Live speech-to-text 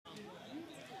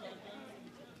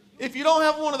If you don't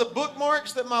have one of the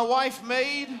bookmarks that my wife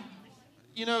made,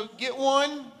 get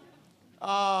one.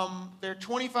 They're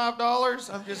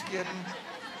 $25. I'm just kidding.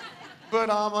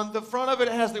 But on the front of it,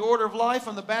 it has the order of life.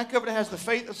 On the back of it, it has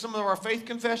some of our faith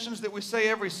confessions that we say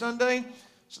every Sunday.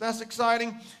 So that's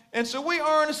exciting. And so we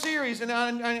are in a series, and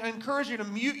I encourage you to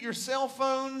mute your cell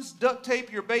phones, duct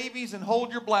tape your babies, and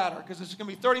hold your bladder, because it's going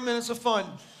to be 30 minutes of fun.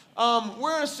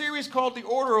 We're in a series called The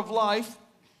Order of Life.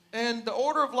 And the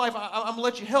order of life, I'm going to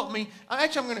let you help me. I'm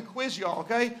going to quiz y'all,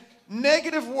 okay?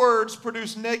 Negative words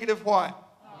produce negative what?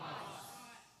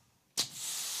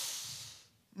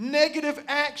 Negative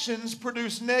actions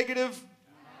produce negative.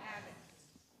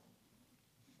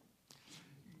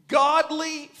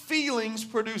 Godly feelings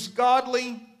produce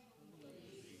godly.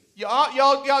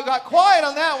 Y'all got quiet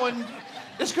on that one.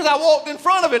 It's because I walked in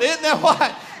front of it, isn't that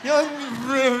why?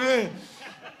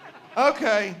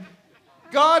 Okay.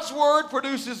 God's word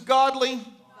produces godly,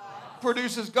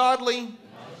 produces godly,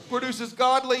 produces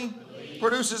godly,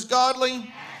 produces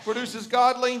godly, produces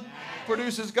godly,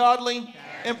 produces godly,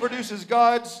 and produces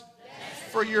God's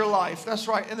for your life. That's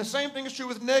right. And the same thing is true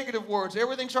with negative words.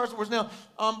 Everything starts with words. Now,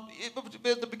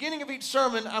 at the beginning of each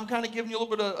sermon, I'm kind of giving you a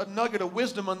little bit of a nugget of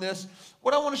wisdom on this.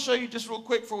 What I want to show you just real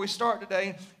quick before we start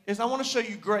today is I want to show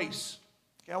you grace.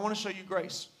 Okay, I want to show you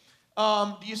grace.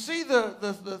 Do you see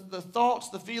the thoughts,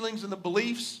 the feelings, and the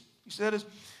beliefs? You see that?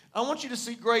 I want you to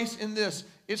see grace in this.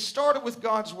 It started with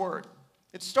God's word.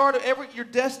 Your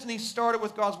destiny started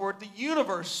with God's word. The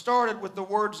universe started with the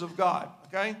words of God,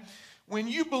 okay? When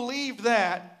you believed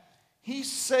that, He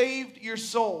saved your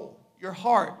soul, your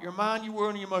heart, your mind, your will,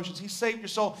 and your emotions. He saved your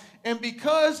soul. And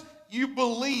because you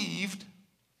believed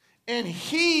and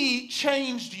He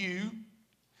changed you,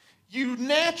 you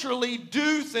naturally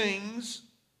do things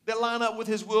that line up with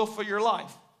His will for your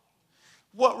life.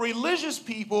 What religious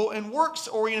people and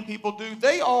works-oriented people do,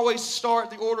 they always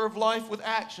start the order of life with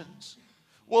actions.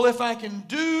 Well, if I can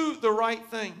do the right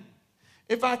thing,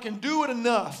 if I can do it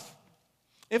enough,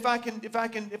 if I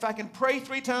can pray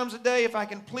 3 times a day, if I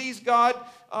can please God,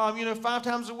 5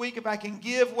 times a week, if I can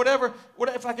give, whatever,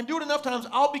 if I can do it enough times,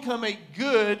 I'll become a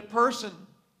good person.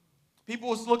 People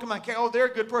will look at my car, oh, they're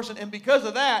a good person, and because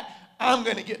of that, I'm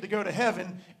going to get to go to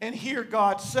heaven and hear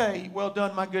God say, well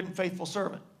done, my good and faithful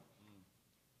servant.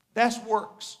 That's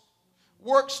works.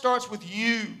 Work starts with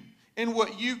you and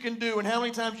what you can do and how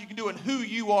many times you can do it and who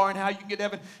you are and how you can get to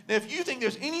heaven. Now, if you think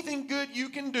there's anything good you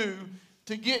can do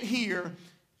to get here,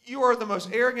 you are the most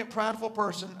arrogant, prideful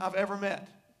person I've ever met.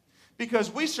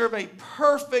 Because we serve a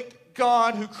perfect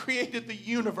God who created the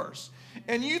universe.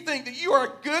 And you think that you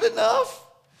are good enough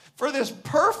for this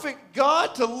perfect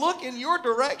God to look in your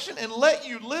direction and let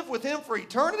you live with Him for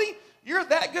eternity? You're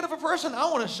that good of a person? I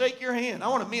want to shake your hand. I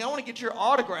want to get your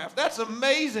autograph. That's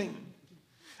amazing.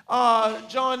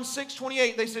 John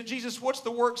 6:28, they said, Jesus, what's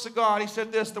the works of God? He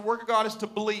said this, the work of God is to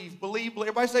believe. Believe.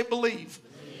 Everybody say believe.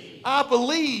 I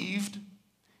believed.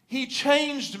 He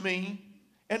changed me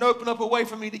and opened up a way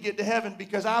for me to get to heaven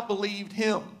because I believed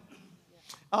Him.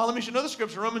 Let me show you another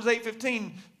scripture, Romans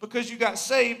 8:15. Because you got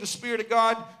saved, the Spirit of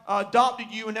God adopted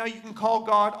you, and now you can call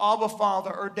God Abba,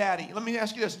 Father, or Daddy. Let me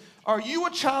ask you this. Are you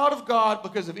a child of God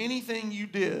because of anything you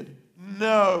did?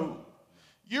 No.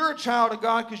 You're a child of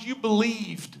God because you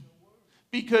believed.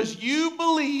 Because you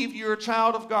believe you're a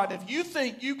child of God. If you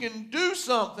think you can do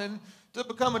something to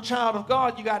become a child of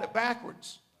God, you got it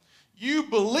backwards. You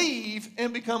believe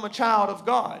and become a child of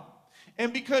God.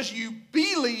 And because you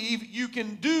believe, you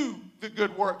can do the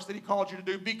good works that He called you to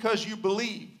do because you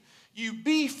believe. You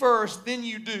be first, then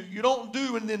you do. You don't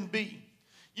do and then be.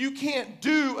 You can't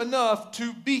do enough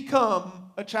to become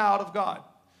a child of God,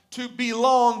 to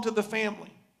belong to the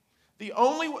family. The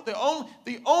only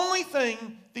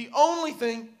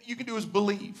thing you can do is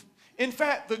believe. In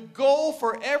fact, the goal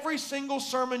for every single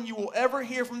sermon you will ever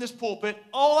hear from this pulpit,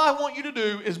 all I want you to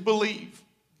do is believe.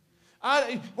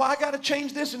 I got to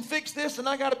change this and fix this, and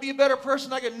I got to be a better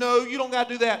person. No, you don't got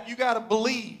to do that. You got to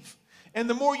believe. And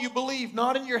the more you believe,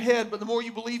 not in your head, but the more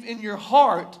you believe in your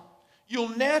heart,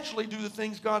 you'll naturally do the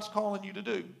things God's calling you to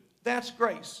do. That's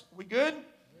grace. We good?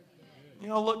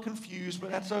 You all look confused,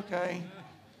 but that's okay.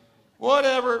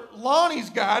 Whatever. Lonnie's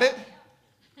got it.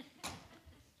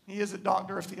 He is a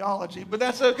doctor of theology, but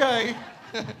that's okay.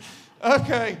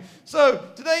 Okay. So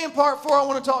today in part 4, I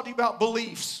want to talk to you about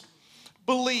beliefs.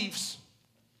 Beliefs.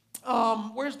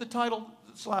 Where's the title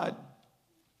slide?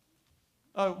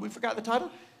 Oh, we forgot the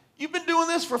title? You've been doing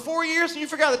this for 4 years and you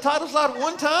forgot the title slide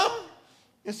one time?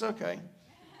 It's okay.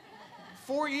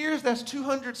 4 years, that's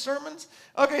 200 sermons.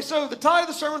 Okay, so the title of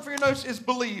the sermon for your notes is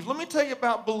Believe. Let me tell you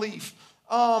about belief.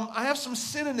 I have some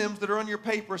synonyms that are on your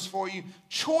papers for you.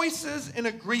 Choices and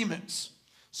agreements.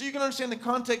 So you can understand the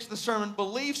context of the sermon.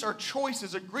 Beliefs are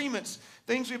choices, agreements,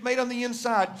 things we've made on the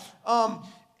inside.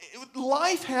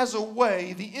 Life has a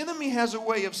way, the enemy has a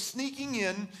way of sneaking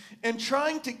in and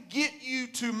trying to get you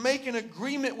to make an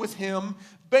agreement with him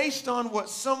based on what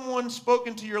someone spoke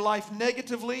into your life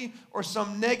negatively, or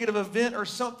some negative event, or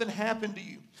something happened to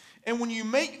you. And when you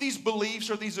make these beliefs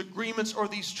or these agreements or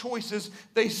these choices,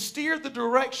 they steer the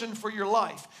direction for your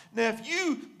life. Now, if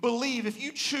you believe, if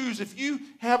you choose, if you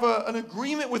have an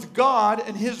agreement with God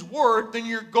and His Word, then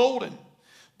you're golden.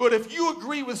 But if you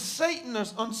agree with Satan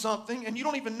on something, and you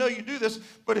don't even know you do this,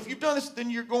 but if you've done this,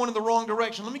 then you're going in the wrong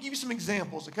direction. Let me give you some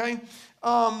examples, okay?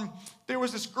 There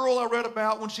was this girl I read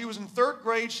about when she was in 3rd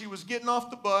grade. She was getting off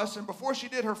the bus, and before she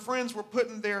did, her friends were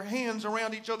putting their hands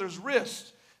around each other's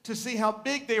wrists to see how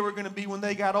big they were going to be when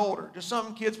they got older. Just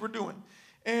something kids were doing.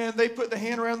 And they put the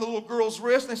hand around the little girl's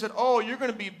wrist, and they said, oh, you're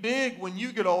going to be big when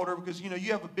you get older because, you know,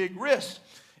 you have a big wrist.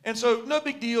 And so, no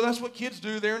big deal. That's what kids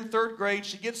do. They're in 3rd grade.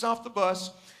 She gets off the bus,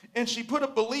 and she put a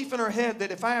belief in her head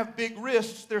that if I have big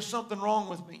wrists, there's something wrong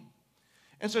with me.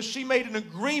 And so she made an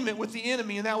agreement with the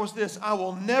enemy, and that was this: I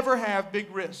will never have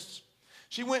big wrists.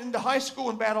 She went into high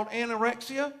school and battled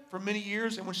anorexia for many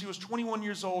years, and when she was 21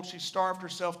 years old, she starved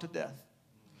herself to death.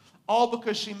 All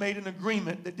because she made an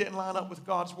agreement that didn't line up with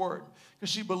God's Word. Because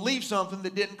she believed something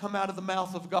that didn't come out of the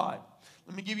mouth of God.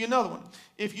 Let me give you another one.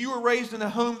 If you were raised in a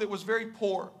home that was very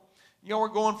poor, y'all were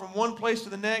going from one place to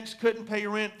the next, couldn't pay your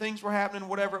rent, things were happening,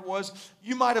 whatever it was,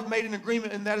 you might have made an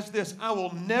agreement, and that is this: I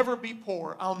will never be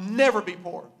poor. I'll never be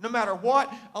poor. No matter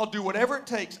what, I'll do whatever it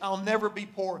takes. I'll never be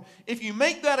poor. If you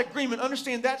make that agreement,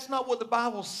 understand that's not what the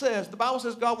Bible says. The Bible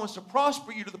says God wants to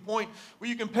prosper you to the point where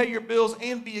you can pay your bills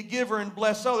and be a giver and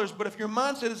bless others. But if your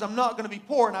mindset is, I'm not going to be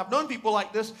poor, and I've known people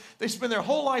like this, they spend their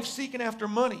whole life seeking after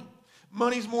money.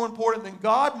 Money's more important than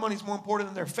God. Money's more important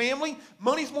than their family.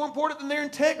 Money's more important than their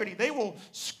integrity. They will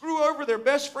screw over their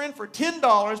best friend for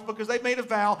 $10 because they made a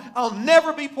vow: I'll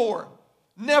never be poor.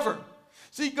 Never.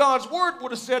 See, God's Word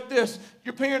would have said this: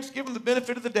 your parents, give them the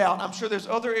benefit of the doubt. I'm sure there's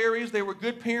other areas they were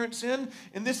good parents in.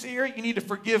 In this area, you need to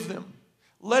forgive them.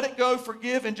 Let it go,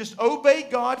 forgive, and just obey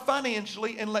God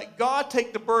financially, and let God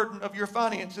take the burden of your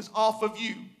finances off of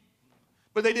you.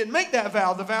 But they didn't make that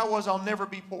vow. The vow was, I'll never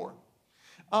be poor.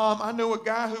 I know a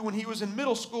guy who, when he was in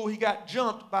middle school, he got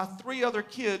jumped by 3 other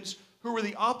kids who were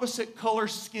the opposite color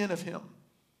skin of him.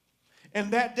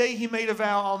 And that day he made a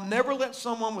vow: I'll never let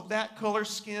someone with that color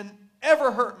skin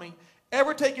ever hurt me,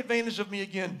 ever take advantage of me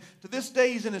again. To this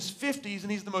day, he's in his 50s,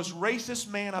 and he's the most racist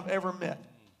man I've ever met.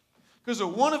 Because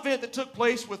of one event that took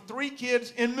place with 3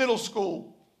 kids in middle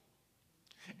school.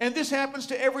 And this happens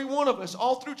to every one of us.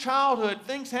 All through childhood,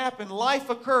 things happen. Life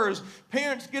occurs.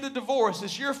 Parents get a divorce.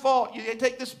 It's your fault. You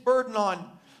take this burden on.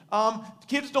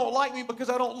 Kids don't like me because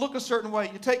I don't look a certain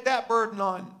way. You take that burden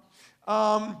on.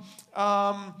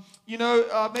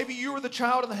 Maybe you were the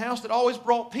child in the house that always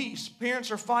brought peace. Parents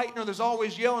are fighting, or there's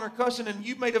always yelling or cussing, and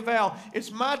you've made a vow: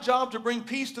 it's my job to bring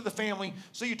peace to the family.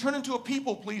 So you turn into a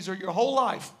people pleaser your whole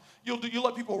life. You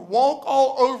let people walk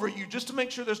all over you just to make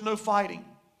sure there's no fighting.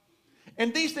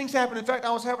 And these things happen. In fact,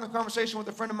 I was having a conversation with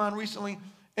a friend of mine recently,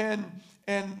 and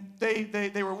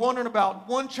they were wondering about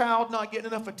one child not getting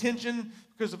enough attention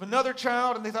because of another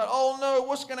child, and they thought, oh no,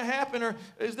 what's going to happen? Or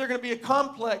is there going to be a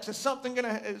complex? Is something going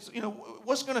to,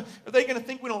 are they going to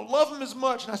think we don't love them as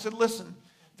much? And I said, listen,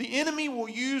 the enemy will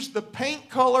use the paint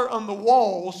color on the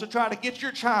walls to try to get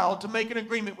your child to make an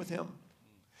agreement with him.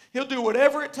 He'll do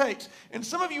whatever it takes. And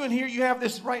some of you in here, you have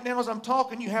this right now as I'm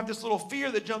talking, you have this little fear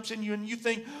that jumps in you, and you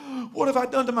think, what have I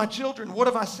done to my children? What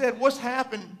have I said? What's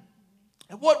happened?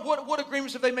 And what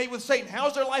agreements have they made with Satan? How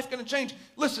is their life going to change?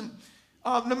 Listen,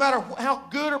 no matter how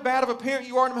good or bad of a parent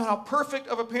you are, no matter how perfect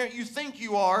of a parent you think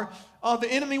you are, the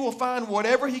enemy will find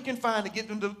whatever he can find to get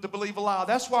them to believe a lie.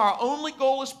 That's why our only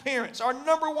goal as parents, our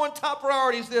number one top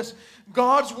priority is this: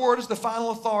 God's Word is the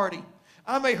final authority.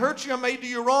 I may hurt you, I may do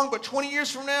you wrong, but 20 years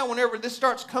from now, whenever this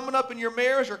starts coming up in your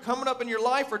marriage or coming up in your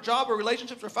life or job or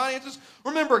relationships or finances,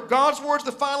 remember, God's Word's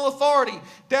the final authority.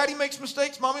 Daddy makes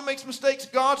mistakes, Mommy makes mistakes,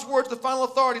 God's Word's the final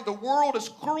authority. The world is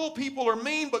cruel, people are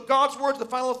mean, but God's Word's the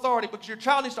final authority. But your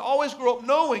child needs to always grow up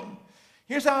knowing,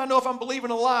 here's how I know if I'm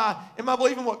believing a lie. Am I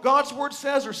believing what God's Word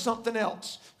says or something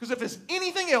else? Because if it's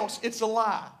anything else, it's a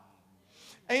lie.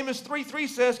 Amos 3:3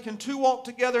 says, can 2 walk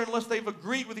together unless they've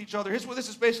agreed with each other? Here's what this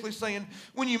is basically saying.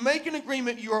 When you make an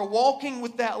agreement, you are walking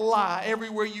with that lie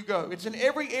everywhere you go. It's in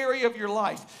every area of your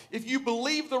life. If you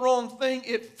believe the wrong thing,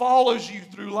 it follows you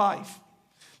through life.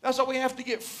 That's why we have to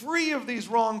get free of these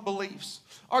wrong beliefs.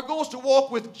 Our goal is to walk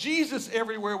with Jesus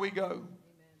everywhere we go. Amen.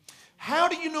 How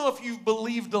do you know if you've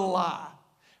believed a lie?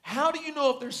 How do you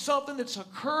know if there's something that's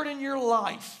occurred in your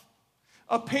life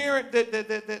a parent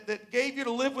that gave you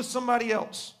to live with somebody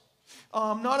else.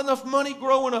 Not enough money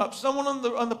growing up. Someone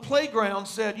on the playground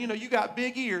said, you got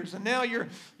big ears, and now you're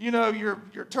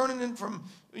turning in from,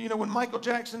 when Michael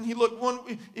Jackson,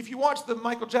 if you watch the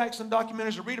Michael Jackson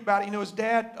documentaries or read about it, his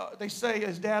dad, they say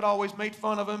his dad always made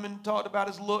fun of him and talked about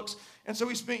his looks, and so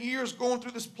he spent years going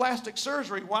through this plastic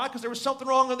surgery. Why? Because there was something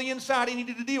wrong on the inside he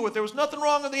needed to deal with. There was nothing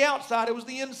wrong on the outside, it was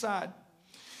the inside.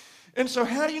 And so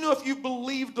how do you know if you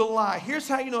believed a lie? Here's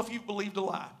how you know if you've believed a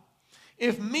lie.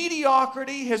 If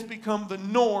mediocrity has become the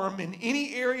norm in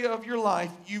any area of your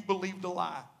life, you've believed a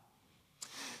lie.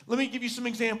 Let me give you some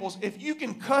examples. If you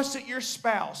can cuss at your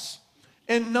spouse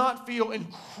and not feel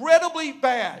incredibly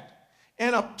bad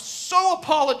and so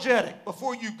apologetic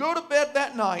before you go to bed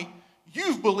that night,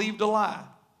 you've believed a lie.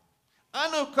 I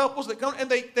know couples that come and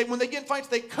they when they get in fights,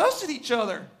 they cuss at each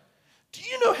other. Do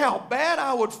you know how bad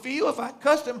I would feel if I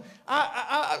cussed him?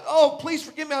 Oh, please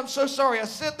forgive me. I'm so sorry I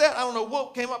said that. I don't know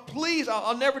what came up. Please,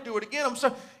 I'll never do it again. I'm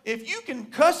sorry. If you can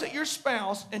cuss at your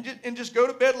spouse and just go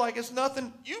to bed like it's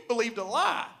nothing, you believed a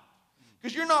lie.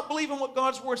 Because you're not believing what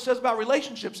God's word says about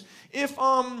relationships. If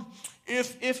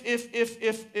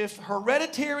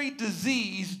hereditary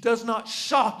disease does not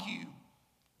shock you,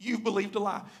 you've believed a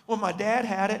lie. Well, my dad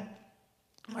had it.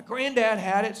 My granddad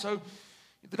had it, so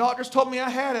the doctors told me I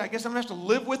had it. I guess I'm going to have to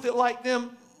live with it like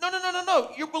them. No.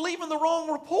 You're believing the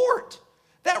wrong report.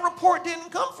 That report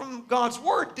didn't come from God's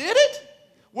word, did it?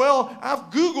 Well, I've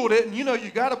Googled it, and you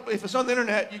got to, if it's on the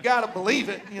internet, you got to believe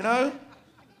it,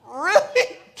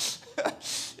 Really?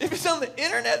 If it's on the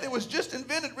internet that was just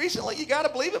invented recently, you got to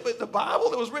believe it. But the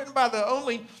Bible that was written by the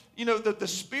only, the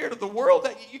spirit of the world,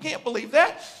 that you can't believe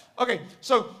that. Okay,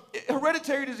 so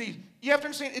hereditary disease. You have to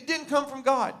understand, it didn't come from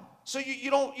God. So you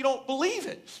don't believe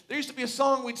it. There used to be a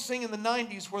song we'd sing in the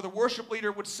 90s where the worship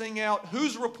leader would sing out,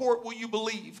 "Whose report will you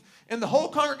believe?" And the whole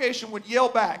congregation would yell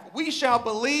back, "We shall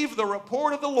believe the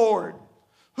report of the Lord."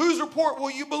 Whose report will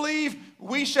you believe?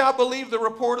 We shall believe the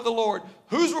report of the Lord.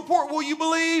 Whose report will you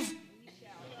believe?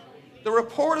 The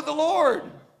report of the Lord.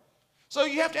 So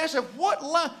you have to ask yourself,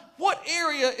 what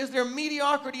area is there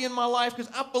mediocrity in my life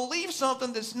because I believe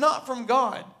something that's not from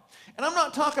God? And I'm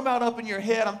not talking about up in your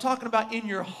head. I'm talking about in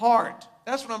your heart.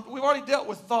 That's what we've already dealt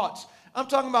with thoughts. I'm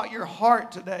talking about your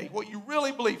heart today, what you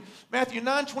really believe. Matthew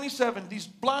 9:27, these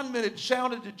blind men had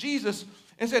shouted to Jesus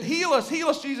and said, heal us,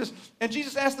 Jesus. And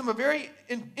Jesus asked them a very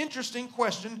interesting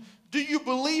question. Do you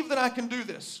believe that I can do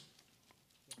this?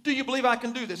 Do you believe I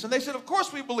can do this? And they said, of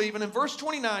course we believe. And in verse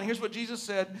 29, here's what Jesus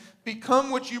said,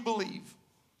 become what you believe.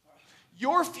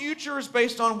 Your future is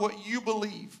based on what you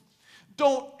believe.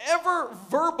 Don't ever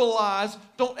verbalize,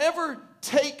 don't ever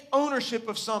take ownership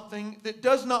of something that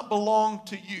does not belong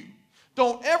to you.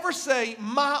 Don't ever say,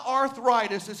 my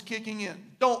arthritis is kicking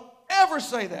in. Don't ever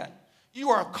say that. You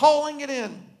are calling it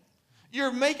in.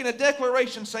 You're making a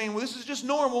declaration saying, well, this is just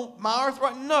normal. My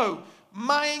arthritis. No,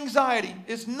 my anxiety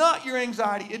is not your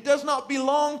anxiety. It does not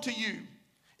belong to you.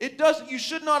 You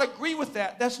should not agree with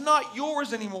that. That's not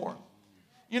yours anymore.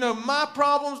 My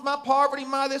problems, my poverty,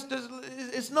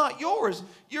 it's not yours.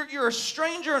 You're a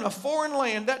stranger in a foreign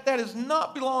land. That does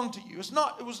not belong to you.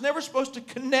 It was never supposed to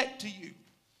connect to you.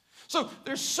 So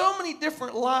there's so many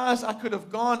different lies I could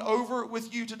have gone over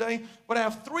with you today, but I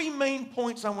have 3 main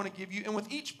points I want to give you. And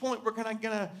with each point, we're going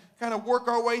to work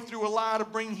our way through a lie to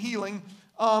bring healing.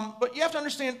 But you have to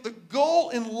understand the goal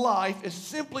in life is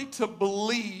simply to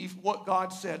believe what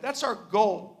God said. That's our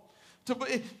goal.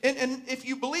 And if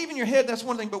you believe in your head, that's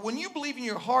one thing. But when you believe in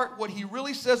your heart what he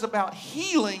really says about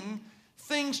healing,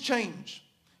 things change.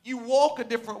 You walk a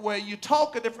different way. You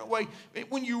talk a different way.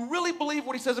 When you really believe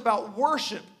what he says about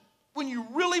worship, when you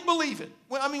really believe it,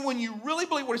 when you really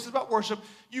believe what he says about worship,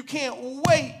 you can't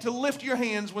wait to lift your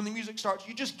hands when the music starts.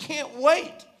 You just can't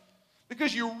wait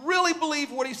because you really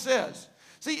believe what he says.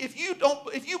 See, if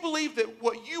you believe that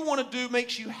what you want to do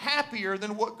makes you happier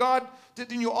than what God did,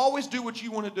 then you'll always do what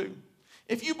you want to do.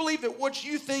 If you believe that what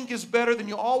you think is better, then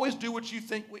you'll always do what you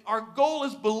think. Our goal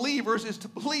as believers is to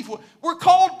believe. We're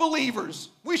called believers.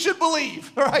 We should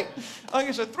believe, all right?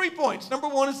 Okay, so 3 points. Number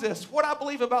 1 is this, what I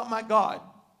believe about my God.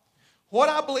 What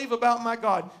I believe about my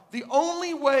God. The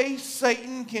only way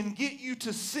Satan can get you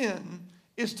to sin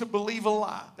is to believe a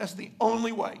lie. That's the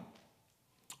only way.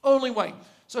 Only way.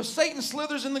 So Satan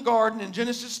slithers in the garden in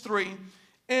Genesis 3,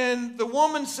 and the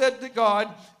woman said to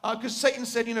God, because Satan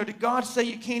said, did God say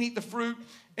you can't eat the fruit?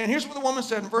 And here's what the woman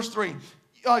said in verse 3.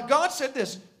 God said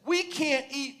this, we can't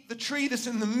eat the tree that's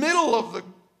in the middle of the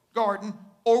garden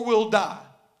or we'll die.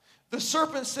 The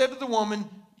serpent said to the woman,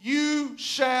 you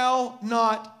shall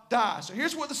not die. So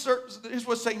here's what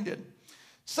Satan did.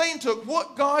 Satan took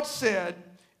what God said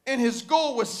And his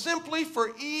goal was simply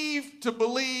for Eve to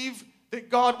believe that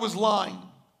God was lying.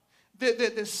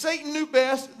 That Satan knew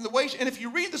best. And if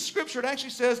you read the scripture, it actually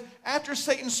says, after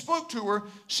Satan spoke to her,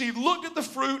 she looked at the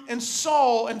fruit and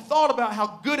saw and thought about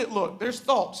how good it looked. There's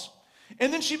thoughts.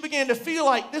 And then she began to feel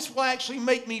like this will actually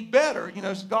make me better. You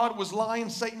know, God was lying,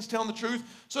 Satan's telling the truth.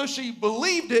 So she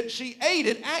believed it, she ate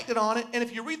it, acted on it. And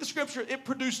if you read the scripture, it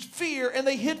produced fear and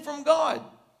they hid from God.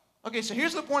 Okay, so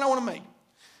here's the point I want to make.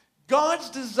 God's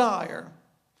desire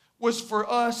was for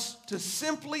us to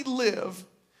simply live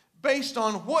based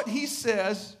on what he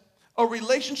says, a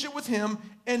relationship with him,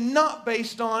 and not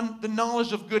based on the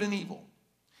knowledge of good and evil.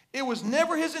 It was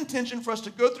never his intention for us to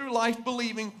go through life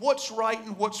believing what's right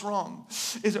and what's wrong.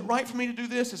 Is it right for me to do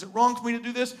this? Is it wrong for me to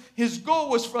do this? His goal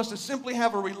was for us to simply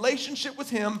have a relationship with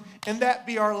him and that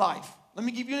be our life. Let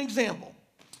me give you an example.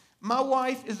 My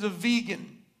wife is a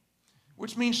vegan,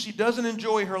 which means she doesn't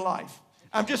enjoy her life.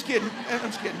 I'm just kidding.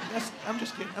 I'm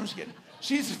just kidding.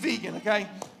 She's a vegan, okay?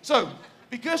 So,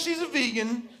 because she's a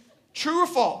vegan, true or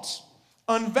false?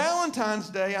 On Valentine's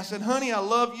Day, I said, honey, I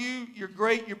love you. You're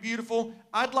great. You're beautiful.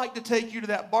 I'd like to take you to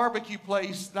that barbecue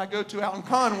place that I go to out in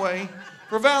Conway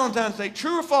for Valentine's Day.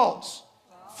 True or false?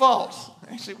 False.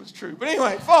 Actually, it was true. But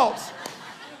anyway, false.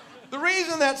 The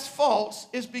reason that's false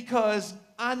is because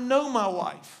I know my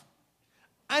wife.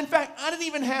 In fact, I didn't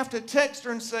even have to text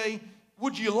her and say,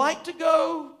 would you like to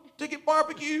go to get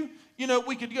barbecue? You know,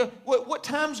 we could go. What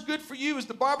time's good for you? Is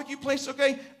the barbecue place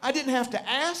okay? I didn't have to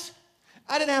ask.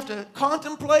 I didn't have to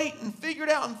contemplate and figure it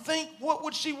out and think, what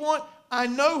would she want? I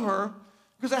know her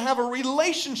because I have a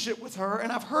relationship with her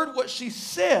and I've heard what she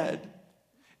said.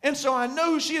 And so I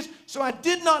know who she is. So I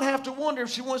did not have to wonder if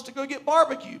she wants to go get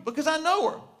barbecue because I know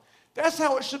her. That's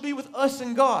how it should be with us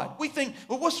and God. We think,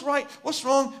 well, what's right? What's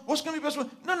wrong? What's going to be best?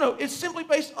 No. It's simply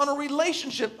based on a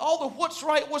relationship. All the what's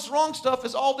right, what's wrong stuff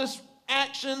is all this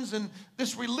actions and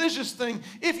this religious thing.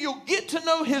 If you'll get to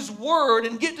know his word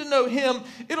and get to know him,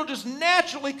 it'll just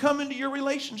naturally come into your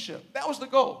relationship. That was the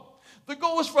goal. The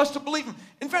goal is for us to believe him.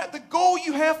 In fact, the goal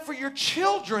you have for your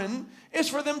children is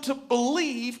for them to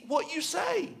believe what you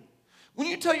say. When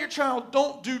you tell your child,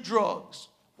 don't do drugs,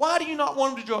 why do you not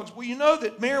want them to do drugs? Well, you know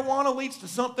that marijuana leads to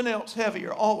something else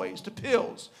heavier, always, to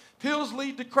pills. Pills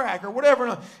lead to crack or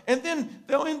whatever. And then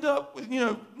they'll end up with,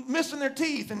 missing their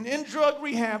teeth and in drug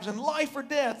rehabs and life or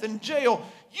death and jail.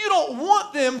 You don't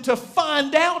want them to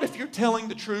find out if you're telling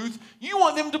the truth. You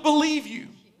want them to believe you.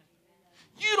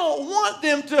 You don't want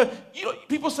them to,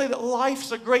 people say that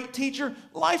life's a great teacher.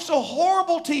 Life's a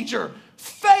horrible teacher.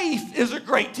 Faith is a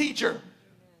great teacher.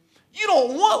 You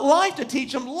don't want life to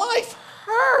teach them. Life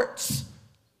hurts.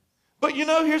 But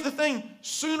here's the thing.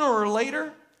 Sooner or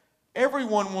later,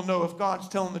 everyone will know if God's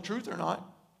telling the truth or not.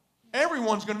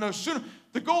 Everyone's going to know sooner.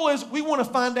 The goal is we want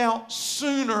to find out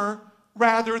sooner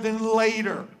rather than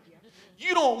later.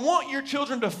 You don't want your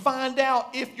children to find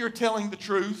out if you're telling the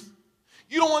truth.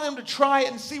 You don't want them to try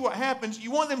it and see what happens.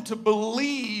 You want them to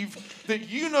believe that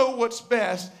you know what's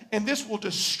best and this will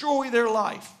destroy their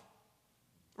life.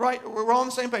 Right? We're all on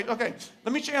the same page. Okay,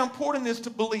 let me show you how important it is to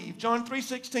believe. John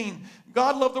 3:16.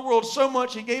 God loved the world so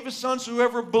much, he gave his son so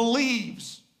whoever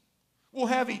believes will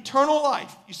have eternal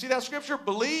life. You see that scripture?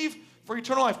 Believe for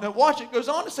eternal life. Now watch, it goes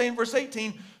on to say in verse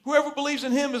 18, whoever believes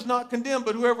in him is not condemned,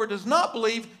 but whoever does not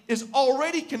believe is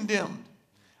already condemned.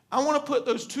 I want to put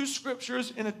those two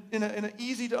scriptures in an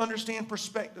easy to understand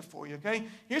perspective for you, okay?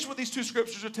 Here's what these two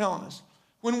scriptures are telling us.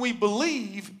 When we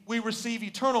believe, we receive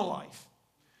eternal life.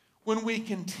 When we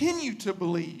continue to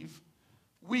believe,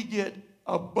 we get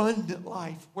abundant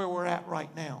life where we're at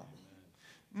right now.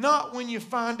 Not when you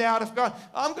find out if God,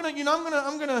 I'm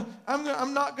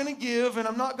not gonna give and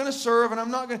I'm not gonna serve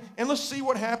and let's see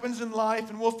what happens in life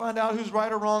and we'll find out who's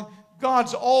right or wrong.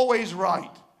 God's always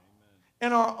right.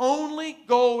 And our only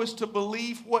goal is to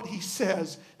believe what he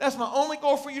says. That's my only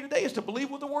goal for you today, is to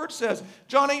believe what the word says.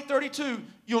 John 8:32,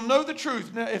 you'll know the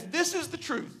truth. Now, if this is the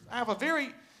truth, I have a very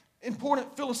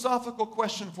important philosophical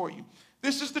question for you.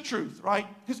 This is the truth, right?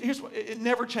 Because here's what, it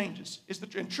never changes.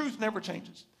 And truth never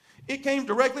changes. It came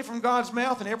directly from God's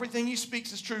mouth and everything he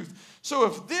speaks is truth. So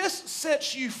if this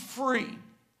sets you free,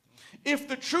 if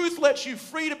the truth lets you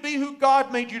free to be who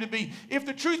God made you to be, if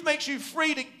the truth makes you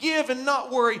free to give and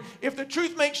not worry, if the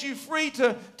truth makes you free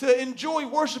to enjoy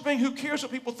worshiping, who cares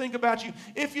what people think about you,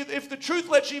 if the truth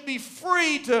lets you be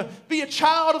free to be a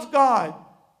child of God,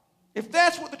 if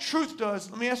that's what the truth does,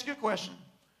 let me ask you a question.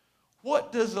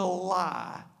 What does a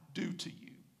lie do to you?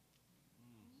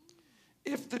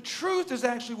 If the truth is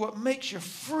actually what makes you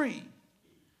free,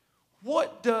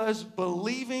 what does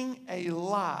believing a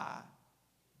lie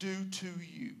do to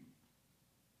you?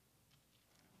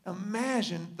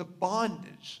 Imagine the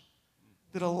bondage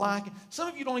that a lie can. Some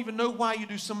of you don't even know why you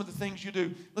do some of the things you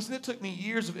do. Listen, it took me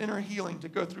years of inner healing to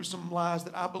go through some lies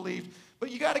that I believed.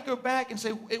 But you got to go back and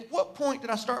say, at what point did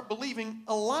I start believing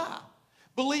a lie?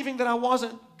 Believing that I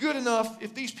wasn't good enough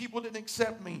if these people didn't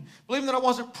accept me. Believing that I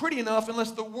wasn't pretty enough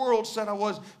unless the world said I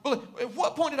was. At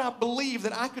what point did I believe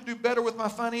that I could do better with my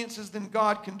finances than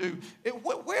God can do?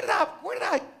 Where did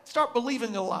I start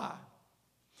believing a lie?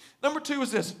 Number 2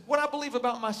 is this, what I believe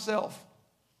about myself.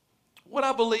 What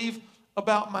I believe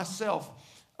about myself.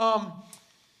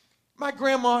 My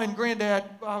grandma and granddad,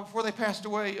 before they passed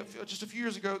away just a few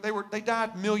years ago, they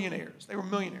died millionaires. They were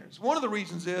millionaires. One of the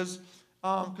reasons is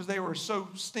because they were so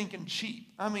stinking cheap.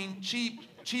 I mean,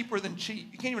 cheaper than cheap.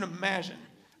 You can't even imagine.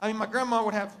 I mean, my grandma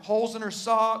would have holes in her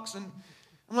socks, and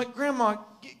I'm like, Grandma,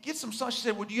 get some socks. She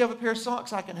said, well, do you have a pair of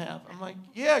socks I can have? I'm like,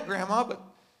 yeah, Grandma, but,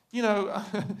 you know,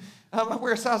 I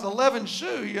wear a size 11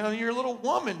 shoe. You know, you're a little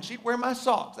woman. She'd wear my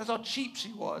socks. That's how cheap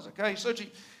she was, okay? So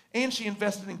cheap. And she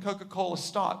invested in Coca-Cola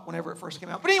stock whenever it first came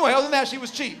out. But anyway, other than that, she was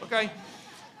cheap, okay?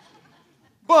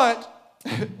 But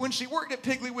when she worked at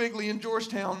Piggly Wiggly in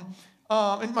Georgetown,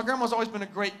 and my grandma's always been a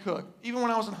great cook. Even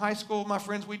when I was in high school, my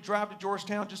friends, we'd drive to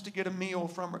Georgetown just to get a meal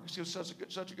from her because she was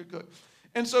such a good cook.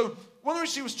 And so one of the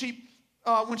reasons she was cheap,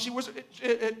 when she was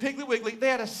at Piggly Wiggly, they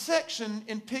had a section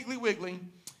in Piggly Wiggly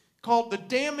called the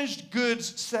damaged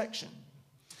goods section.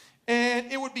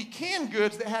 And it would be canned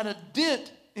goods that had a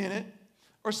dent in it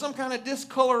or some kind of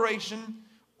discoloration,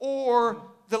 or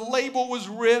the label was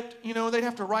ripped. You know, they'd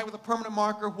have to write with a permanent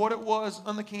marker what it was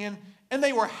on the can. And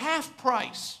they were half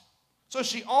price. So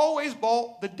she always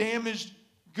bought the damaged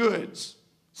goods.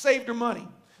 Saved her money.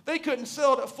 They couldn't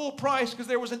sell it at full price because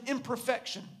there was an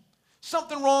imperfection.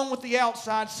 Something wrong with the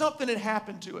outside. Something had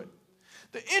happened to it.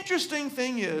 The interesting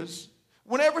thing is,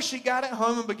 whenever she got at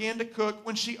home and began to cook,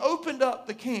 when she opened up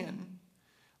the can,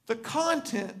 the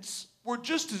contents were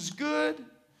just as good,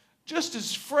 just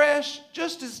as fresh,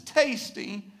 just as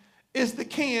tasty as the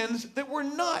cans that were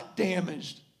not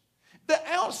damaged. The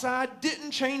outside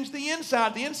didn't change the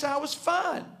inside. The inside was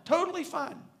fine, totally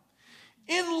fine.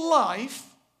 In life,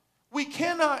 we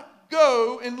cannot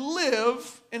go and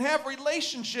live and have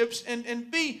relationships and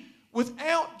be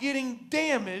without getting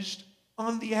damaged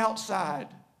on the outside.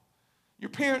 Your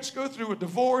parents go through a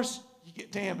divorce, you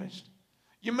get damaged.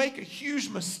 You make a huge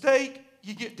mistake,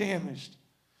 you get damaged.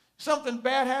 Something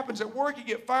bad happens at work, you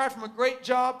get fired from a great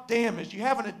job, damaged. You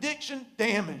have an addiction,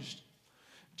 damaged.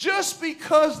 Just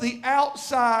because the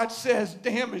outside says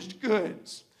damaged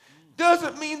goods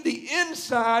doesn't mean the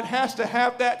inside has to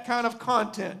have that kind of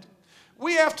content.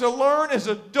 We have to learn as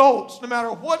adults, no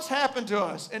matter what's happened to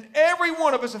us, and every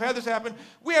one of us have had this happen,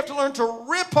 we have to learn to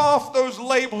rip off those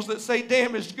labels that say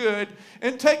damaged good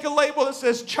and take a label that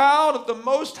says child of the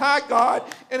Most High God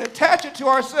and attach it to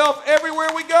ourselves everywhere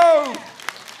we go.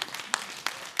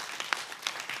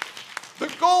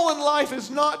 The goal in life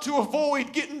is not to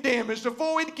avoid getting damaged,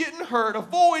 avoid getting hurt,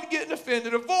 avoid getting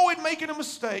offended, avoid making a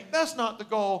mistake. That's not the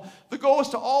goal. The goal is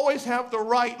to always have the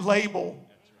right label.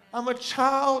 I'm a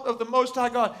child of the Most High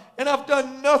God, and I've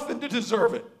done nothing to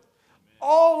deserve it.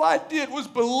 All I did was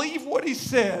believe what He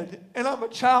said, and I'm a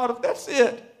child of, that's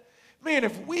it. Man,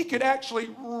 if we could actually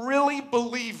really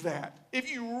believe that,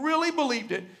 if you really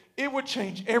believed it, it would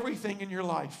change everything in your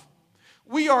life.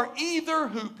 We are either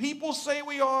who people say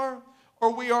we are,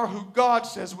 or we are who God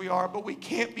says we are, but we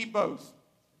can't be both.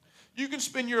 You can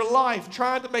spend your life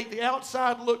trying to make the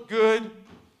outside look good.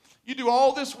 You do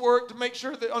all this work to make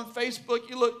sure that on Facebook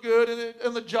you look good, and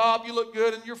on the job you look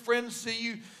good, and your friends see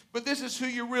you, but this is who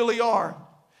you really are.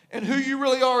 And who you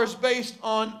really are is based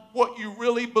on what you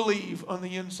really believe on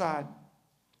the inside.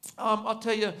 I'll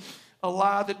tell you a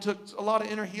lie that took a lot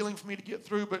of inner healing for me to get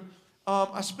through, but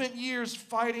I spent years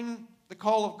fighting the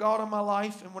call of God on my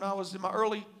life, and when I was in my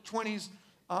early 20s,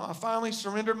 I finally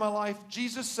surrendered my life.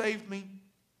 Jesus saved me.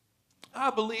 I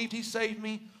believed He saved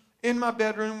me in my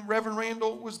bedroom. Reverend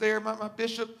Randall was there, my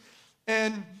bishop,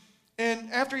 and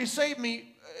after he saved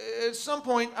me, at some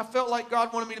point I felt like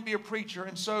God wanted me to be a preacher,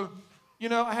 and so, you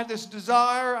know, I had this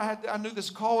desire. I knew this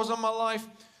call was on my life,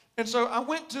 and so I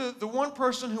went to the one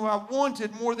person who I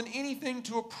wanted more than anything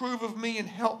to approve of me and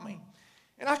help me,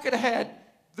 and I could have had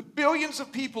the billions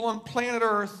of people on planet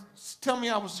Earth tell me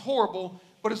I was horrible,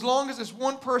 but as long as this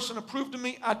one person approved of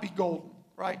me, I'd be golden,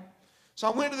 right? So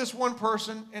I went to this one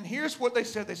person, and here's what they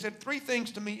said. They said 3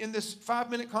 things to me in this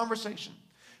 5-minute conversation.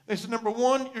 They said, number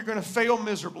 1, you're going to fail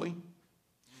miserably.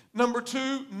 Number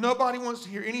 2, nobody wants to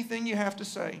hear anything you have to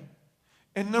say.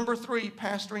 And number 3,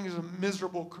 pastoring is a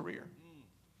miserable career.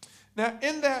 Now,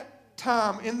 in that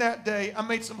time, in that day, I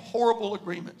made some horrible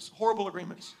agreements.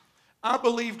 I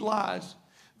believed lies.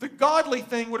 The godly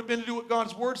thing would have been to do what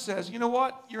God's word says. You know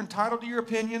what? You're entitled to your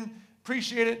opinion.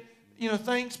 Appreciate it.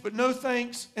 Thanks, but no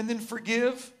thanks. And then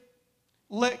forgive.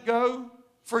 Let go.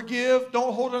 Forgive.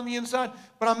 Don't hold it on the inside.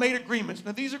 But I made agreements.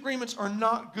 Now, these agreements are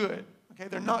not good. Okay,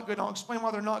 they're not good. I'll explain why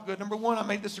they're not good. Number one, I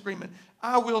made this agreement.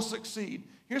 I will succeed.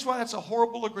 Here's why that's a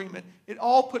horrible agreement. It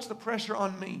all puts the pressure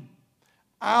on me.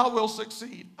 I will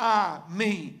succeed.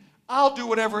 Me. I'll do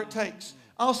whatever it takes.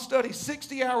 I'll study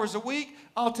 60 hours a week.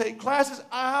 I'll take classes.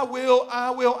 I will.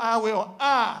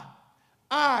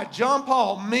 John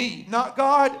Paul, me. Not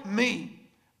God, me.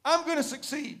 I'm going to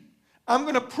succeed. I'm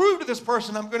going to prove to this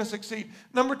person I'm going to succeed.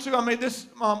 Number two, I made this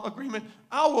agreement.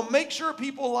 I will make sure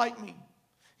people like me.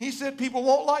 He said people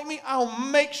won't like me. I'll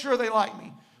make sure they like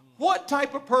me. What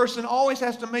type of person always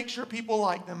has to make sure people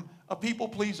like them? A people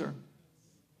pleaser.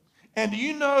 And do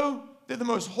you know that the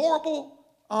most horrible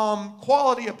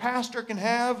quality a pastor can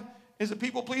have is a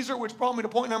people pleaser, which brought me to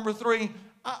point number three.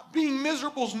 Being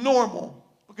miserable is normal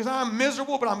because I'm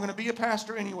miserable, but I'm going to be a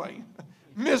pastor anyway.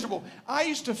 Miserable. I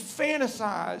used to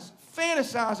fantasize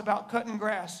about cutting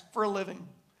grass for a living.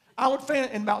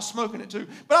 And about smoking it too.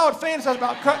 But I would fantasize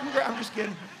about cutting grass. I'm just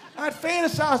kidding. I'd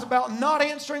fantasize about not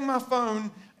answering my phone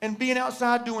and being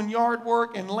outside doing yard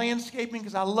work and landscaping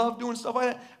because I love doing stuff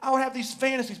like that. I would have these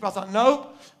fantasies, but I thought,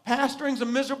 nope, pastoring's a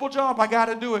miserable job. I got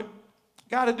to do it.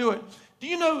 Got to do it. Do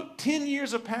you know 10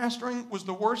 years of pastoring was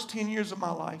the worst 10 years of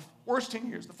my life? Worst 10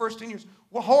 years. The first 10 years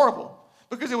were horrible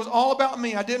because it was all about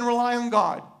me. I didn't rely on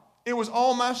God. It was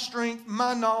all my strength,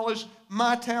 my knowledge,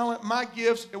 my talent, my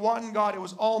gifts. It wasn't God. It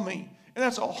was all me. And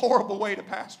that's a horrible way to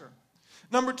pastor.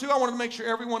 Number two, I wanted to make sure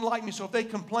everyone liked me. So if they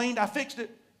complained, I fixed it.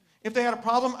 If they had a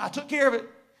problem, I took care of it.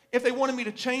 If they wanted me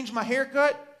to change my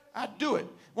haircut, I'd do it.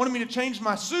 Wanted me to change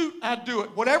my suit, I'd do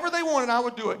it. Whatever they wanted, I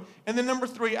would do it. And then number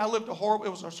three, it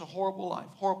was just a horrible life.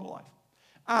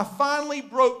 I finally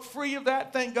broke free of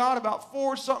that, thank God, about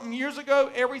 4-something years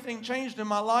ago. Everything changed in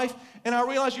my life. And I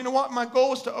realized, you know what? My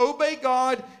goal is to obey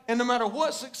God. And no matter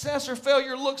what success or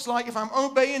failure looks like, if I'm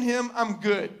obeying Him, I'm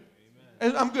good.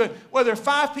 Amen. I'm good. Whether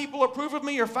 5 people approve of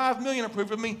me or 5 million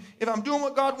approve of me, if I'm doing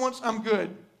what God wants, I'm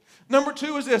good. Number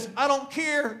two is this. I don't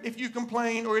care if you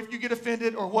complain or if you get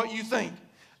offended or what you think.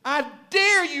 I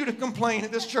dare you to complain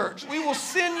at this church. We will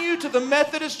send you to the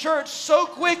Methodist church so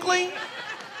quickly.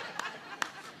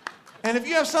 And if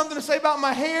you have something to say about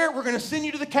my hair, we're going to send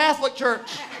you to the Catholic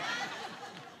church.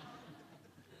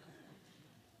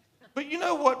 But you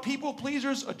know what people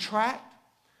pleasers attract?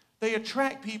 They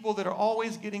attract people that are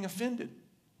always getting offended.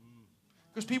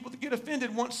 Because people that get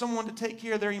offended want someone to take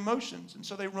care of their emotions. And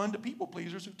so they run to people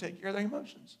pleasers who take care of their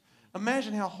emotions.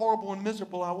 Imagine how horrible and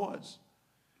miserable I was.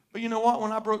 But you know what?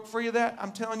 When I broke free of that,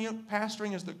 I'm telling you,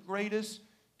 pastoring is the greatest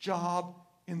job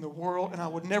in the world. And I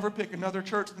would never pick another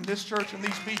church than this church and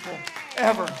these people,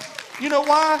 ever. You know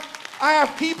why? I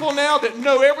have people now that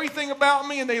know everything about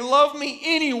me and they love me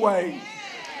anyway.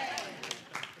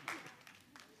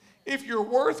 If your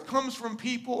worth comes from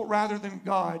people rather than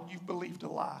God, you've believed a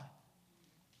lie.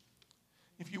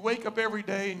 If you wake up every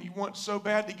day and you want so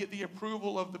bad to get the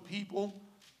approval of the people,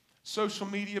 social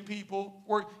media people,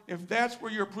 if that's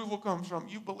where your approval comes from,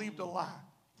 you believed a lie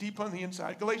deep on the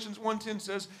inside. Galatians 1:10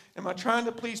 says, am I trying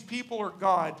to please people or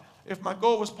God? If my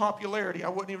goal was popularity, I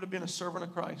wouldn't even have been a servant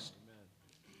of Christ. Amen.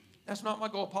 That's not my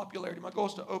goal, popularity. My goal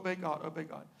is to obey God, obey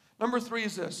God. Number 3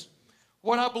 is this,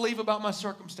 what I believe about my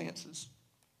circumstances.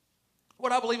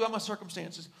 What I believe about my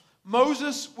circumstances.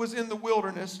 Moses was in the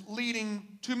wilderness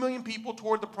leading 2 million people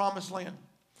toward the promised land.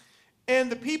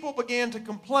 And the people began to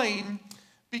complain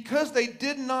because they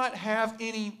did not have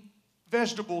any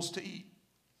vegetables to eat.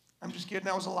 I'm just kidding,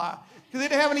 that was a lie. Because they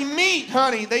didn't have any meat,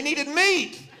 honey. They needed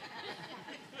meat.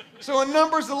 So in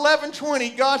Numbers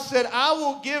 11:20, God said, I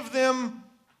will give them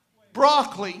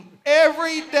broccoli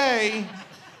every day.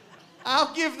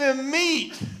 I'll give them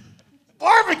meat.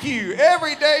 Barbecue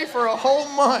every day for a whole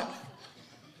month.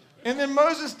 And then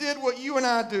Moses did what you and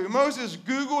I do. Moses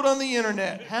Googled on the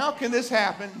internet, how can this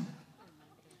happen?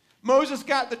 Moses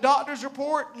got the doctor's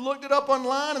report, looked it up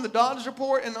online, and the doctor's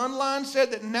report and online said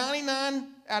that 99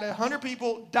 out of 100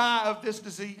 people die of this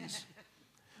disease.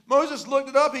 Moses looked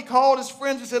it up. He called his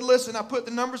friends and said, listen, I put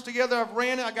the numbers together. I've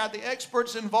ran it. I got the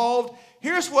experts involved.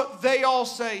 Here's what they all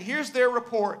say. Here's their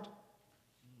report.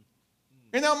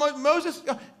 And now Moses,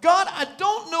 God, I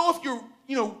don't know if you're,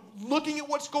 looking at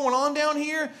what's going on down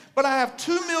here, but I have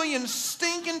 2 million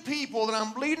stinking people that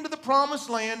I'm leading to the promised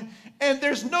land, and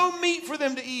there's no meat for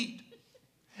them to eat.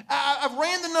 I've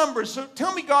ran the numbers, so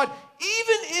tell me, God,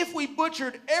 even if we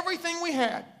butchered everything we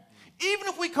had, even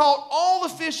if we caught all the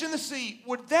fish in the sea,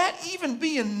 would that even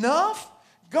be enough?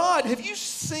 God, have you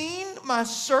seen my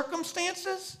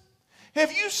circumstances?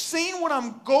 Have you seen what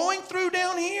I'm going through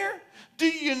down here? Do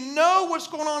you know what's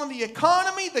going on in the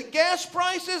economy, the gas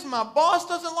prices? My boss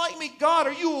doesn't like me. God,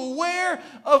 are you aware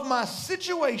of my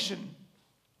situation?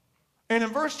 And in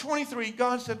verse 23,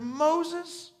 God said,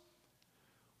 Moses,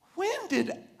 when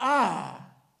did I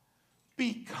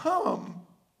become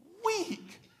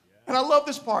weak? And I love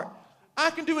this part.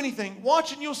 I can do anything.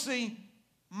 Watch and you'll see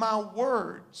my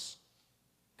words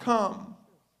come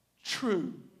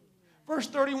true. Verse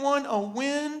 31, a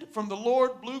wind from the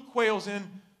Lord blew quails in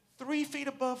 3 feet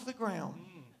above the ground.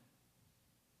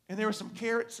 And there were some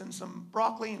carrots and some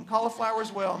broccoli and cauliflower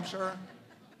as well, I'm sure.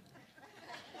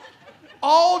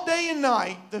 All day and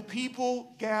night, the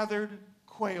people gathered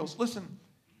quails. Listen,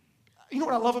 you know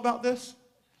what I love about this?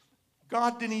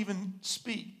 God didn't even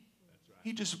speak.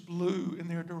 He just blew in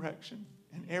their direction,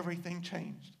 and everything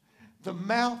changed. The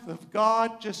mouth of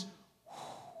God just,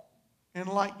 and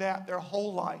like that, their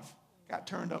whole life got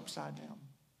turned upside down.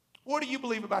 What do you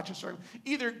believe about your circumstances?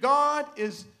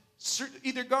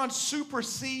 Either God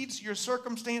supersedes your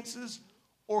circumstances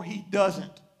or he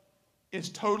doesn't. It's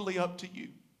totally up to you.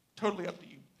 Totally up to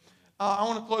you. I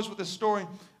want to close with this story.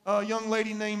 A young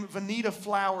lady named Vanita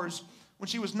Flowers, when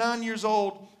she was 9 years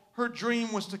old, her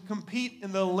dream was to compete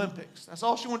in the Olympics. That's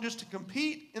all she wanted, just to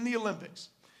compete in the Olympics.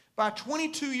 By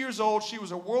 22 years old, she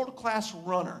was a world-class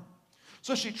runner.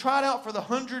 So she tried out for the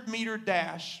 100-meter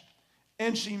dash,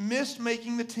 and she missed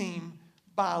making the team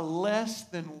by less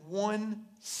than 1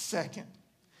 second.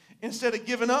 Instead of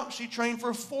giving up, she trained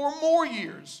for 4 more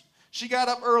years. She got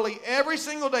up early every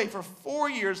single day for 4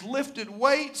 years, lifted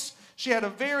weights. She had a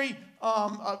very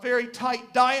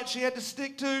tight diet she had to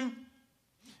stick to.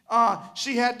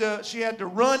 She had to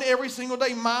run every single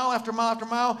day, mile after mile after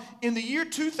mile. In the year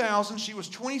 2000, she was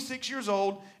 26 years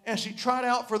old, and she tried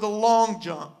out for the long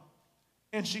jump,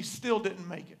 and she still didn't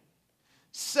make it.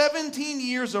 17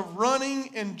 years of running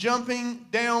and jumping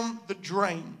down the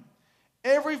drain.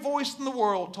 Every voice in the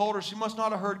world told her she must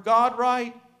not have heard God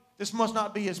right. This must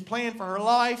not be his plan for her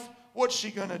life. What's she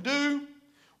going to do?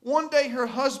 One day her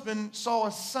husband saw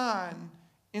a sign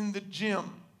in the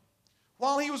gym.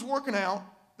 While he was working out,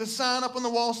 the sign up on the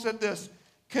wall said this: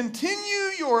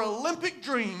 continue your Olympic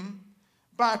dream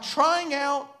by trying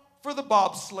out for the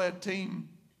bobsled team.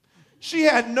 She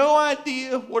had no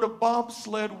idea what a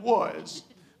bobsled was,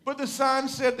 but the sign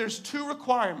said there's 2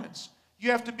 requirements.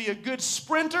 You have to be a good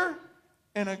sprinter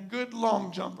and a good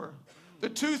long jumper. The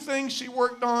 2 things she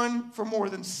worked on for more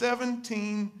than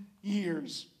 17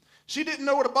 years. She didn't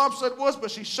know what a bobsled was,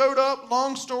 but she showed up.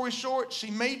 Long story short, she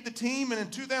made the team, and in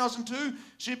 2002,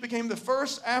 she became the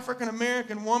first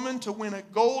African-American woman to win a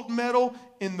gold medal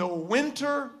in the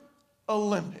Winter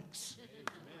Olympics.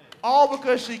 All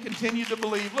because she continued to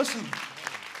believe. Listen,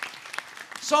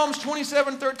 Psalms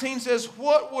 27:13 says,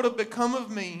 what would have become of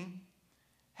me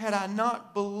had I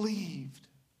not believed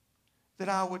that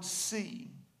I would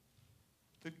see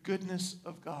the goodness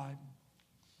of God?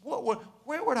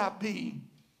 Where would I be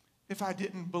if I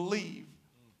didn't believe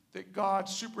that God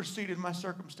superseded my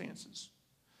circumstances?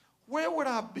 Where would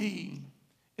I be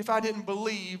if I didn't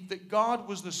believe that God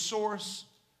was the source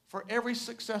for every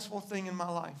successful thing in my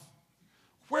life?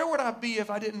 Where would I be if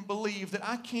I didn't believe that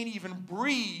I can't even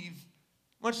breathe,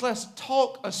 much less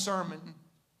talk a sermon,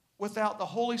 without the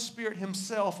Holy Spirit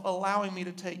himself allowing me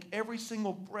to take every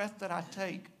single breath that I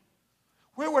take?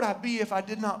 Where would I be if I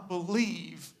did not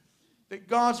believe that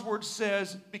God's word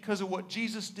says, because of what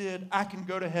Jesus did, I can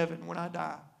go to heaven when I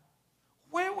die?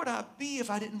 Where would I be if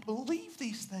I didn't believe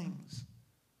these things?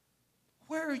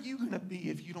 Where are you going to be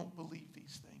if you don't believe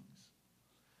these things?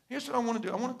 Here's what I want to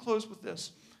do. I want to close with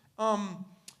this.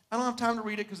 I don't have time to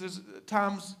read it because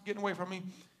time's getting away from me.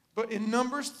 But in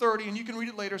Numbers 30, and you can read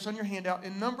it later, it's on your handout.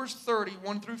 In Numbers 30,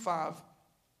 1-5,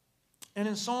 and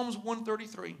in Psalms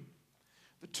 133,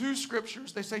 the 2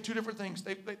 scriptures, they say 2 different things.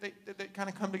 They kind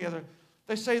of come together.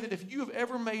 They say that if you have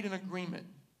ever made an agreement,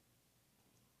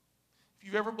 if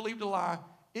you've ever believed a lie,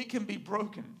 it can be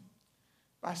broken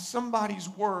by somebody's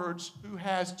words who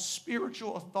has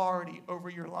spiritual authority over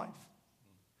your life.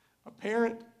 A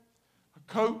parent, a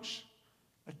coach,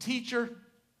 a teacher,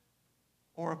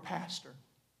 or a pastor.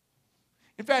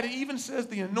 In fact, it even says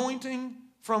the anointing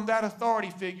from that authority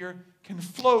figure can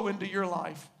flow into your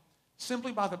life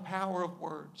simply by the power of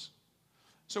words.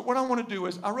 So what I want to do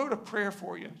is, I wrote a prayer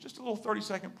for you, just a little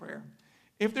 30-second prayer.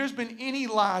 If there's been any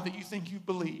lie that you think you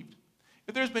believed,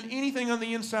 if there's been anything on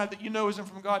the inside that you know isn't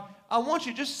from God, I want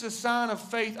you, just as a sign of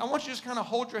faith, I want you to just kind of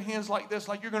hold your hands like this,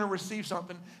 like you're going to receive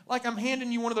something, like I'm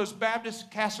handing you one of those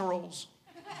Baptist casseroles.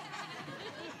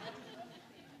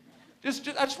 I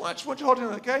just want you to hold it,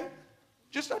 okay? I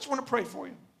just want to pray for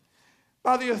you.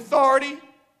 By the authority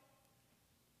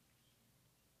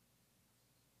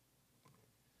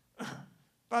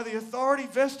by the authority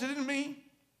vested in me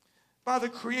by the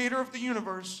Creator of the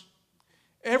universe,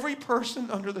 every person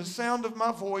under the sound of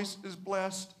my voice is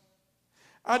blessed.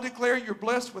 I declare you're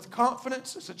blessed with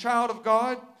confidence as a child of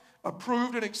God,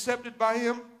 approved and accepted by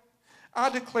Him. I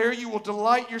declare you will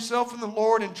delight yourself in the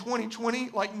Lord in 2020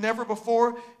 like never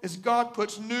before, as God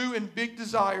puts new and big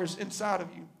desires inside of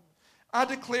you. I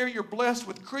declare you're blessed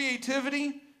with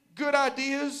creativity, good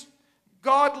ideas,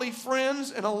 godly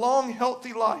friends, and a long,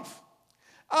 healthy life.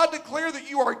 I declare that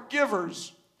you are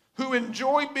givers who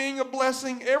enjoy being a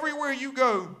blessing everywhere you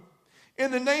go.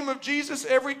 In the name of Jesus,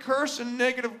 every curse and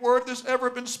negative word that's ever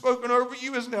been spoken over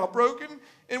you is now broken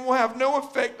and will have no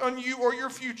effect on you or your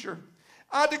future.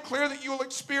 I declare that you will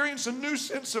experience a new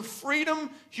sense of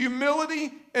freedom,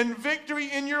 humility, and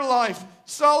victory in your life.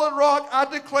 Solid Rock, I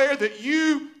declare that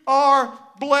you are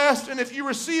blessed. And if you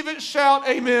receive it, shout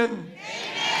amen.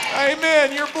 Amen.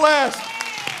 Amen. You're blessed.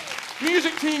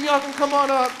 Music team, y'all can come on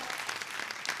up.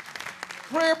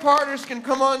 Prayer partners can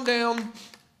come on down.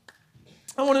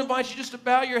 I want to invite you just to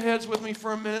bow your heads with me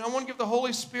for a minute. I want to give the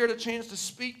Holy Spirit a chance to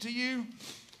speak to you.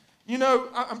 You know,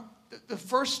 the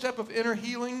first step of inner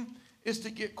healing is to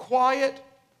get quiet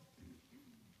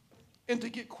and to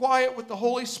get quiet with the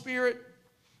Holy Spirit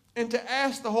and to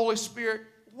ask the Holy Spirit,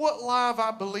 what lie have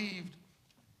I believed?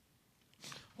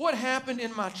 What happened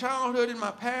in my childhood, in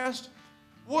my past?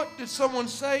 What did someone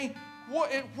say?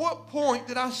 At what point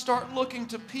did I start looking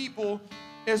to people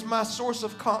as my source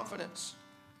of confidence?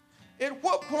 At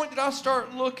what point did I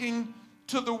start looking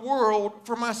to the world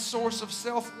for my source of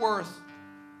self-worth?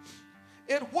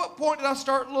 At what point did I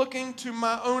start looking to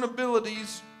my own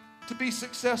abilities to be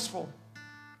successful?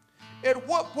 At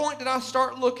what point did I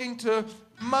start looking to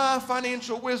my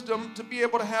financial wisdom to be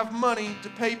able to have money to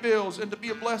pay bills and to be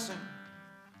a blessing?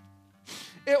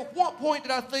 At what point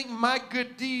did I think my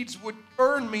good deeds would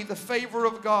earn me the favor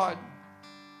of God?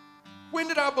 When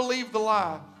did I believe the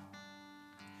lie?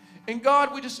 And God,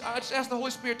 I just ask the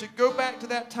Holy Spirit to go back to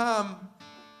that time,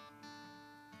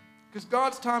 because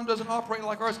God's time doesn't operate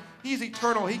like ours. He's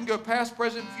eternal. He can go past,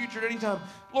 present, and future at any time.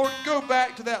 Lord, go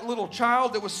back to that little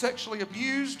child that was sexually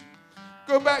abused.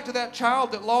 Go back to that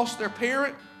child that lost their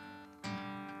parent.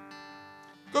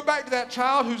 Go back to that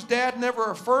child whose dad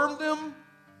never affirmed them.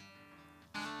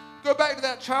 Go back to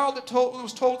that child that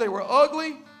was told they were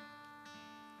ugly.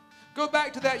 Go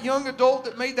back to that young adult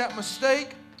that made that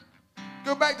mistake.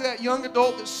 Go back to that young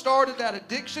adult that started that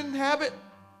addiction habit.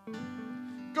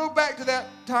 Go back to that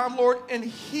time, Lord, and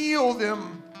heal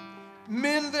them.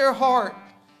 Mend their heart.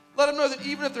 Let them know that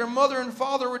even if their mother and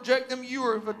father reject them,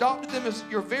 you have adopted them as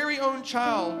your very own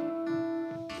child.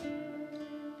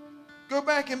 Go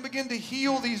back and begin to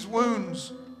heal these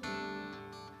wounds.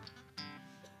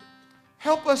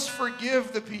 Help us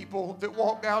forgive the people that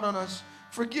walked out on us.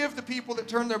 Forgive the people that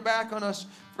turned their back on us.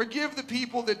 Forgive the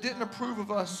people that didn't approve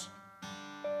of us.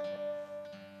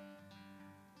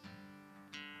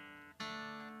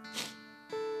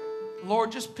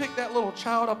 Lord, just pick that little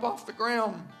child up off the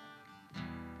ground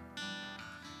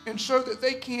and show that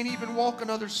they can't even walk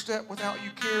another step without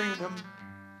you carrying them.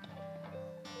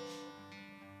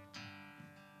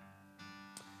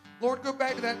 Lord, go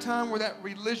back to that time where that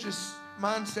religious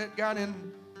mindset got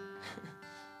in,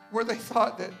 where they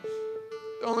thought that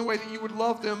the only way that you would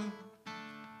love them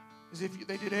is if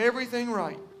they did everything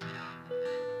right.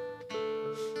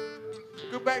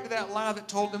 Go back to that lie that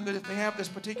told them that if they have this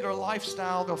particular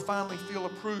lifestyle, they'll finally feel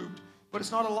approved. But it's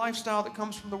not a lifestyle that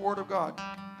comes from the Word of God.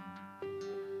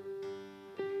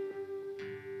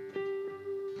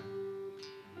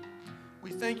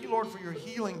 We thank you, Lord, for your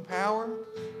healing power.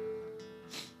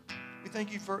 We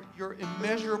thank you for your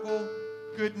immeasurable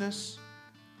goodness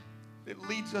that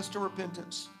leads us to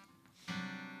repentance.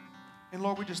 And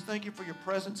Lord, we just thank you for your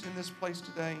presence in this place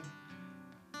today.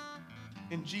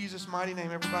 In Jesus' mighty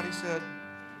name, everybody said.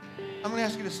 I'm going to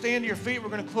ask you to stand to your feet. We're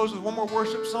going to close with one more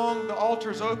worship song. The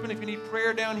altar is open. If you need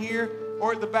prayer down here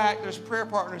or at the back, there's prayer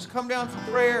partners. Come down for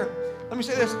prayer. Let me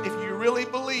say this. If you really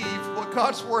believe what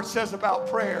God's Word says about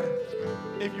prayer,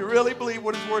 if you really believe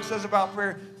what His Word says about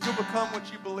prayer, you'll become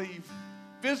what you believe.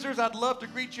 Visitors, I'd love to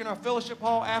greet you in our fellowship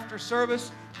hall after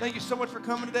service. Thank you so much for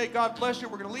coming today. God bless you.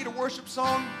 We're going to lead a worship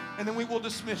song, and then we will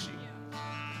dismiss you.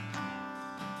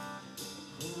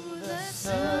 The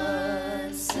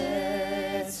sun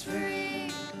sets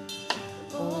free,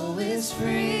 oh, is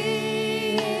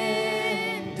free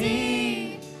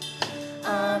indeed.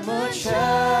 I'm a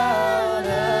child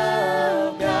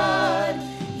of God,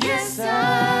 yes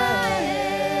I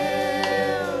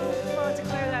am. Come on,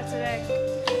 declare that today.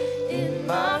 In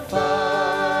my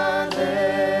Father's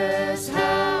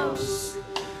house,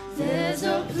 there's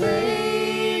a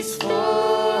place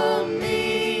for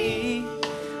me.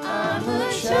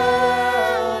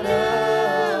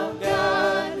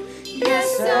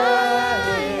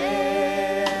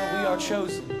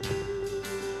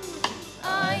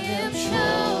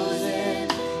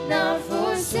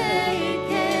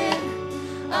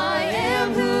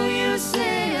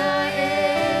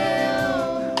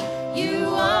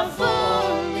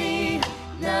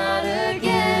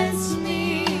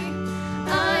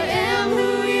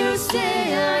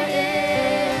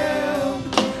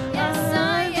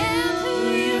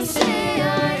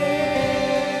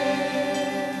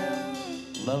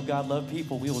 God love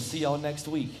people. We will see y'all next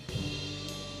week.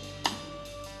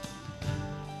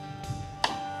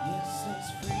 Yes,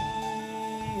 it's free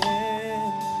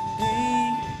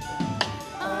indeed.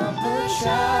 I'm a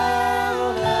child.